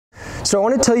So I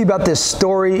want to tell you about this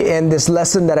story and this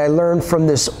lesson that I learned from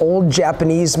this old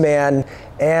Japanese man,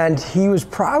 and he was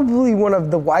probably one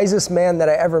of the wisest men that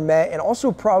I ever met, and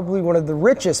also probably one of the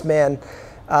richest men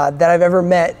that I've ever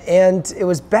met. And it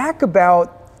was back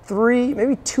about 3,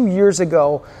 maybe 2 years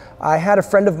ago. I had a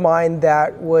friend of mine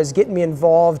that was getting me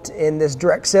involved in this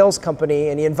direct sales company,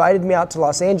 and he invited me out to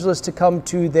Los Angeles to come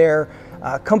to their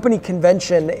company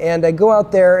convention. And I go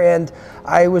out there and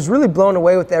I was really blown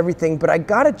away with everything, but I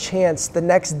got a chance the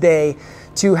next day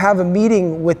to have a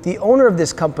meeting with the owner of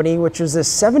this company, which was this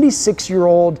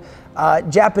 76-year-old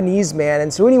Japanese man.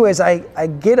 And so anyways, I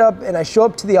get up and I show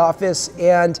up to the office,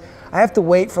 and I have to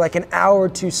wait for like an hour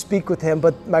to speak with him.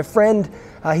 But my friend,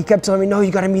 he kept telling me, no,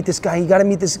 you got to meet this guy. You got to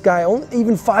meet this guy.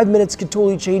 Even 5 minutes could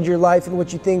totally change your life and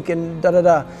what you think and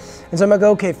da-da-da. And so I'm like,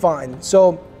 okay, fine.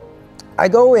 So I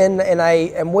go in and I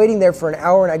am waiting there for an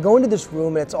hour, and I go into this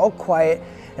room and it's all quiet,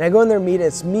 and I go in there and meet.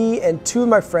 It's me and 2 of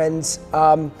my friends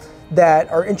that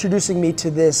are introducing me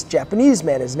to this Japanese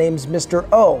man. His name's Mr.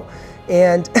 O.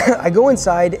 And I go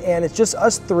inside and it's just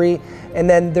us 3, and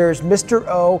then there's Mr.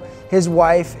 O, his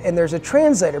wife, and there's a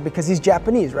translator because he's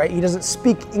Japanese, right? He doesn't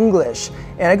speak English.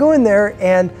 And I go in there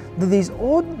and these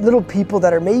old little people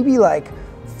that are maybe like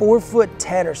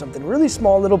 4'10" or something, really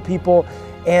small little people.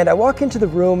 And I walk into the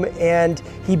room and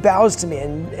he bows to me.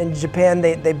 And in Japan,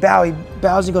 they bow. He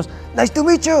bows, he goes, nice to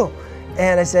meet you.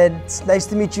 And I said, it's nice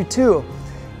to meet you too.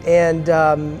 And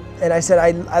I said,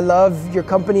 I love your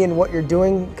company and what you're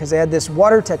doing, because they had this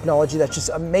water technology that's just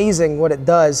amazing what it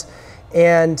does.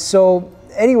 And so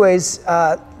anyways,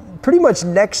 pretty much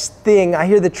next thing, I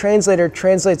hear the translator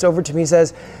translates over to me. He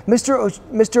says,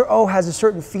 Mr. O has a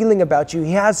certain feeling about you.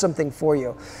 He has something for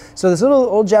you. So this little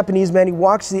old Japanese man, he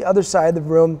walks to the other side of the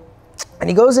room, and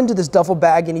he goes into this duffel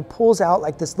bag and he pulls out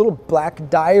like this little black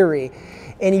diary,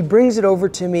 and he brings it over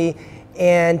to me,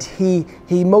 and he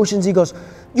motions, he goes,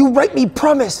 you write me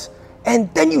promise,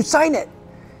 and then you sign it.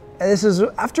 And this is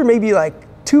after maybe like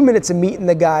 2 minutes of meeting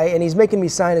the guy, and he's making me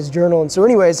sign his journal. And so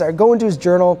anyways, I go into his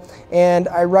journal and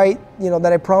I write,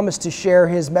 that I promise to share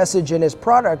his message and his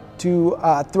product to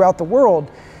throughout the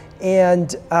world.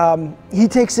 And he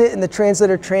takes it, and the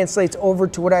translator translates over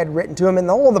to what I had written to him. And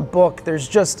the whole of the book,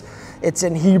 it's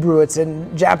in Hebrew, it's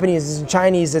in Japanese, it's in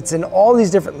Chinese, it's in all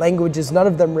these different languages, none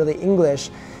of them really English.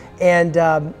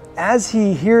 And as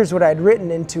he hears what I'd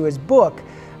written into his book,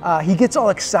 he gets all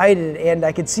excited, and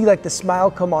I could see like the smile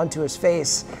come onto his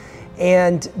face.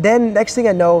 And then next thing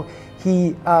I know,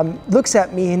 he looks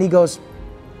at me and he goes,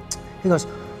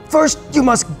 first you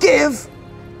must give,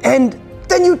 and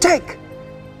then you take.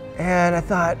 And I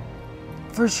thought,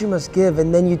 first you must give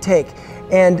and then you take.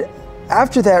 And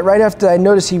after that, right after, I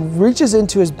noticed he reaches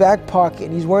into his back pocket,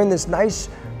 and he's wearing this nice,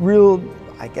 real,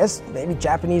 I guess maybe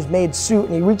Japanese made suit,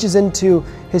 and he reaches into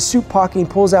his suit pocket and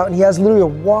he pulls out, and he has literally a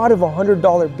wad of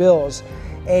 $100 bills,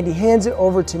 and he hands it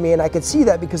over to me, and I could see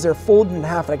that because they're folded in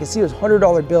half, and I could see those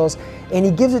 $100 bills, and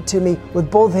he gives it to me with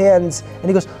both hands, and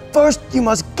he goes, first you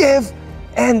must give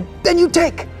and then you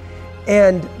take.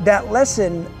 And that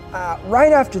lesson,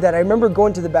 right after that, I remember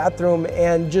going to the bathroom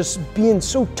and just being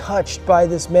so touched by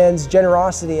this man's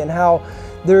generosity, and how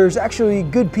there's actually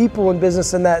good people in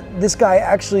business, and that this guy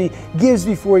actually gives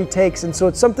before he takes. And so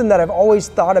it's something that I've always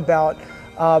thought about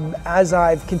as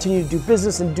I've continued to do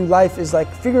business and do life, is like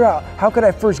figure out how could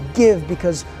I first give,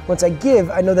 because once I give,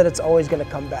 I know that it's always going to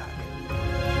come back.